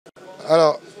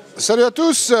Alors, salut à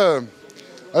tous.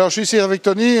 Alors, je suis ici avec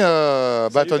Tony.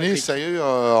 Tony, ça y est,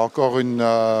 encore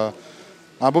un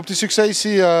beau petit succès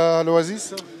ici à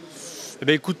l'Oasis. Eh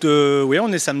ben écoute, oui,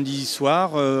 on est samedi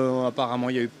soir. Apparemment,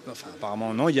 il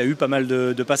y a eu pas mal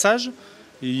de passages.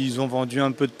 Ils ont vendu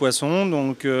un peu de poissons,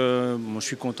 donc bon, je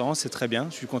suis content, c'est très bien.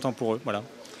 Je suis content pour eux, voilà.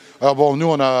 Alors bon, nous,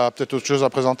 on a peut-être autre chose à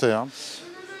présenter. Hein.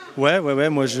 Ouais.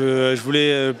 Moi, je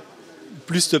voulais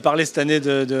plus te parler cette année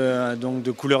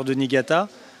de Couleur de Niigata.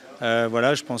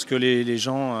 Voilà, je pense que les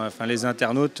gens, les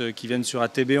internautes qui viennent sur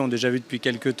ATB ont déjà vu depuis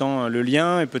quelques temps le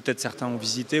lien et peut-être certains ont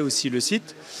visité aussi le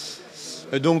site.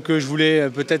 Donc je voulais,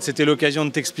 peut-être c'était l'occasion de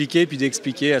t'expliquer, puis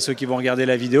d'expliquer à ceux qui vont regarder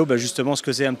la vidéo justement ce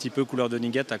que c'est un petit peu Couleur de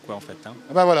Niigata, quoi, en fait. Hein.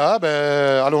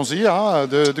 Allons-y, hein.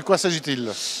 De quoi s'agit-il?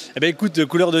 Eh ben écoute,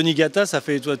 Couleur de Niigata, ça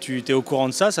fait, toi tu es au courant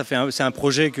de ça, c'est un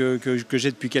projet que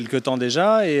j'ai depuis quelques temps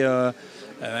déjà, et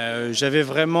j'avais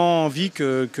vraiment envie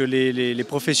que les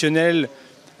professionnels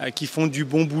qui font du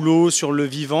bon boulot sur le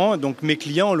vivant, donc mes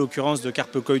clients en l'occurrence de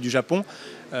Carpe Koi du Japon,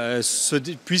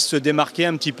 puissent se démarquer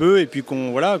un petit peu et puis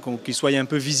qu'ils soient un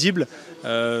peu visibles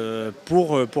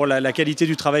pour la qualité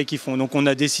du travail qu'ils font. Donc on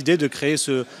a décidé de créer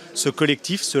ce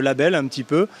collectif, ce label un petit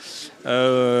peu,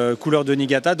 Couleur de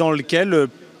Niigata, dans lequel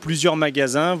plusieurs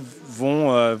magasins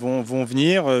vont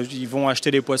venir, ils vont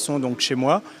acheter les poissons donc chez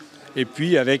moi, et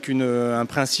puis avec un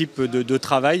principe de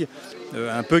travail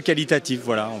un peu qualitatif,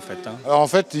 voilà, en fait. Hein. Alors, en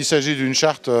fait, il s'agit d'une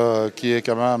charte qui est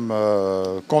quand même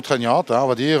contraignante, hein, on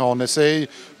va dire. On essaye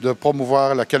de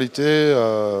promouvoir la qualité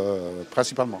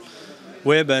principalement.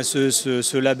 Oui,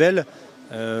 ce label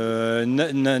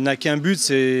n'a qu'un but,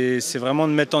 c'est vraiment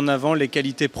de mettre en avant les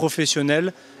qualités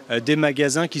professionnelles des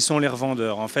magasins qui sont les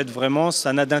revendeurs. En fait, vraiment,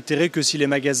 ça n'a d'intérêt que si les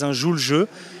magasins jouent le jeu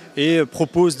et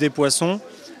proposent des poissons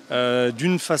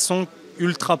d'une façon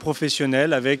ultra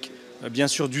professionnelle, avec bien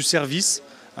sûr du service.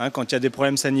 Hein, quand il y a des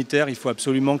problèmes sanitaires, il faut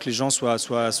absolument que les gens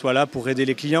soient là pour aider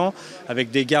les clients,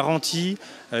 avec des garanties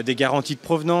de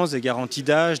provenance, des garanties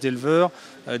d'âge, d'éleveurs,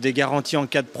 des garanties en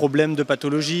cas de problème de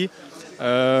pathologie.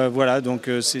 Voilà, donc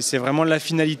c'est vraiment la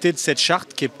finalité de cette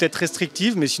charte qui est peut-être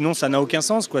restrictive, mais sinon ça n'a aucun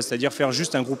sens, quoi. C'est-à-dire faire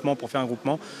juste un groupement pour faire un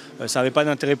groupement, ça n'avait pas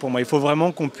d'intérêt pour moi. Il faut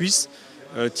vraiment qu'on puisse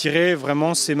tirer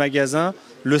vraiment ces magasins,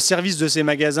 le service de ces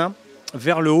magasins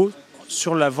vers le haut,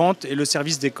 sur la vente et le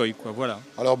service des koi, quoi, voilà.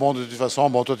 Alors bon, de toute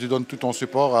façon, toi tu donnes tout ton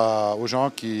support aux gens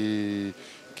qui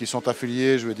sont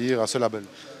affiliés, je veux dire, à ce label.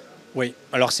 Oui,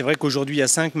 alors c'est vrai qu'aujourd'hui il y a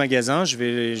 5 magasins, je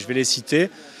vais les citer.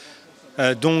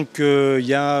 Il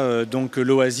y a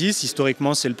l'Oasis,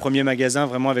 historiquement c'est le premier magasin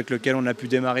vraiment avec lequel on a pu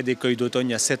démarrer des koi d'automne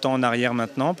il y a 7 ans en arrière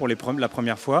maintenant, pour la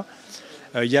première fois.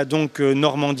 Il y a donc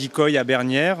Normandie Koi à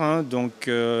Bernières, hein,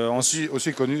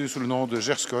 aussi connu sous le nom de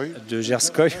Gerskoi. De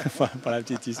Gerskoi, pour la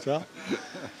petite histoire.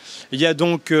 Il y a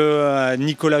donc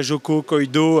Nicolas Joko Koi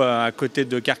d'eau à côté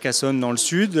de Carcassonne dans le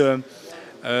sud.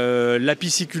 La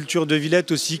pisciculture de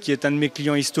Villette aussi, qui est un de mes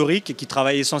clients historiques et qui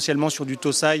travaille essentiellement sur du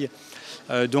tosai,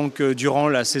 durant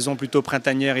la saison plutôt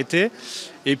printanière-été.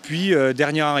 Et puis,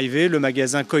 dernière arrivée, le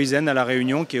magasin Koizen à La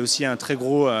Réunion, qui est aussi un très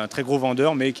gros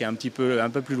vendeur, mais qui est un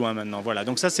peu plus loin maintenant. Voilà.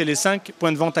 Donc ça, c'est les 5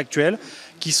 points de vente actuels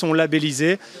qui sont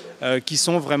labellisés, qui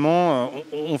sont vraiment...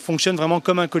 on fonctionne vraiment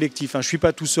comme un collectif. Hein. Je ne suis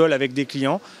pas tout seul avec des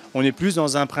clients. On est plus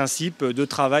dans un principe de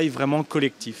travail vraiment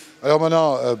collectif. Alors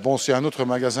maintenant, si un autre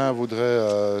magasin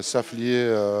voudrait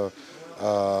s'affilier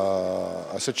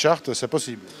à cette charte, c'est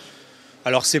possible?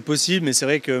 Alors c'est possible, mais c'est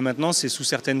vrai que maintenant c'est sous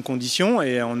certaines conditions,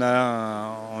 et on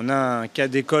a un cas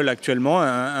d'école actuellement.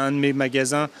 Un de mes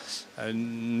magasins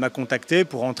m'a contacté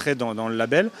pour entrer dans le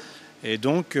label, et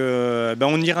donc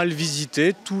on ira le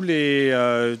visiter,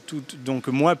 donc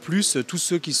moi plus tous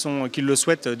ceux qui le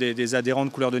souhaitent, des adhérents de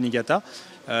Couleur de Niigata.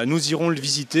 Nous irons le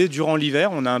visiter durant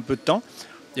l'hiver, on a un peu de temps.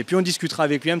 Et puis on discutera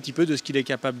avec lui un petit peu de ce qu'il est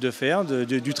capable de faire,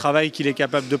 du travail qu'il est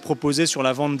capable de proposer sur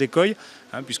la vente des koi,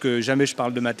 hein, puisque jamais je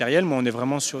parle de matériel, mais on est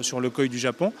vraiment sur le koi du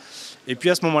Japon. Et puis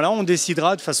à ce moment-là, on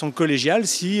décidera de façon collégiale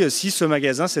si ce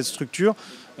magasin, cette structure,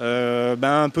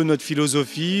 un peu notre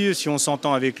philosophie, si on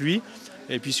s'entend avec lui.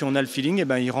 Et puis si on a le feeling,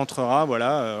 il rentrera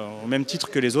au même titre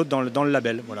que les autres dans le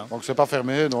label. Voilà. Donc c'est pas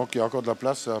fermé, donc il y a encore de la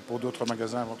place pour d'autres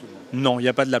magasins éventuellement? Non, il n'y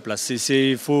a pas de la place.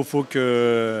 Il faut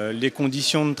que les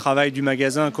conditions de travail du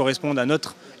magasin correspondent à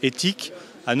notre éthique,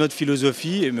 à notre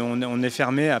philosophie, mais on est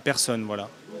fermé à personne.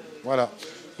 Voilà.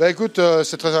 Écoute,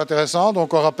 c'est très intéressant.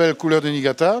 Donc on rappelle Couleur de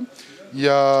Niigata. Il y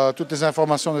a toutes les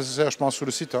informations nécessaires, je pense, sur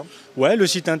le site. Hein. Ouais, le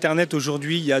site internet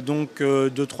aujourd'hui, il y a donc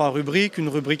 2-3 rubriques. Une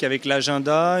rubrique avec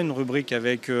l'agenda, une rubrique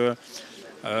avec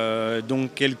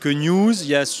quelques news. Il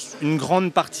y a une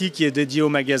grande partie qui est dédiée au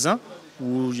magasin.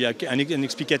 où il y a un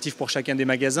explicatif pour chacun des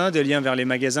magasins, des liens vers les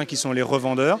magasins qui sont les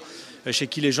revendeurs, chez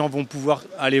qui les gens vont pouvoir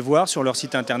aller voir sur leur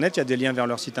site internet. Il y a des liens vers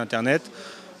leur site internet.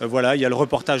 Voilà, il y a le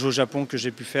reportage au Japon que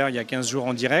j'ai pu faire il y a 15 jours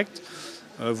en direct.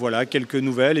 Voilà, quelques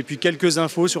nouvelles et puis quelques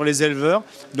infos sur les éleveurs.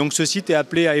 Donc ce site est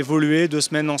appelé à évoluer de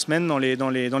semaine en semaine dans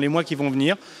les mois qui vont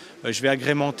venir. Je vais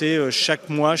agrémenter chaque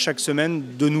mois, chaque semaine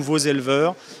de nouveaux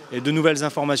éleveurs et de nouvelles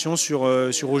informations sur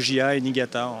au-delà et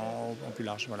Niigata en plus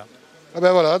large. Voilà. Ah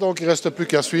ben voilà, donc il ne reste plus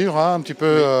qu'à suivre hein, un petit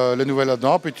peu les nouvelles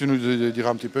là-dedans, puis tu nous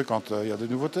diras un petit peu quand il y a des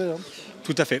nouveautés. Hein.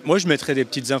 Tout à fait. Moi, je mettrai des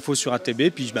petites infos sur ATB,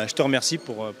 puis je te remercie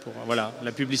pour voilà,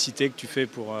 la publicité que tu fais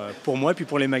pour moi et puis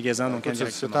pour les magasins. Donc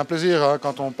c'est un plaisir hein,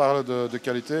 quand on parle de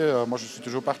qualité. Moi, je suis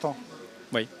toujours partant.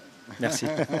 Oui, merci.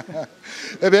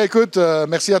 Eh bien, écoute,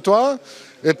 merci à toi.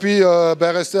 Et puis,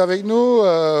 restez avec nous.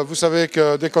 Vous savez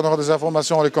que dès qu'on aura des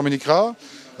informations, on les communiquera.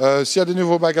 S'il y a des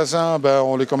nouveaux magasins,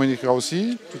 on les communiquera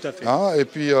aussi. Tout à fait. Hein, et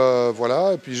puis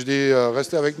voilà, et puis je dis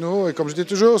restez avec nous. Et comme je dis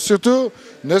toujours, surtout,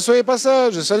 ne soyez pas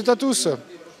sages. Salut à tous.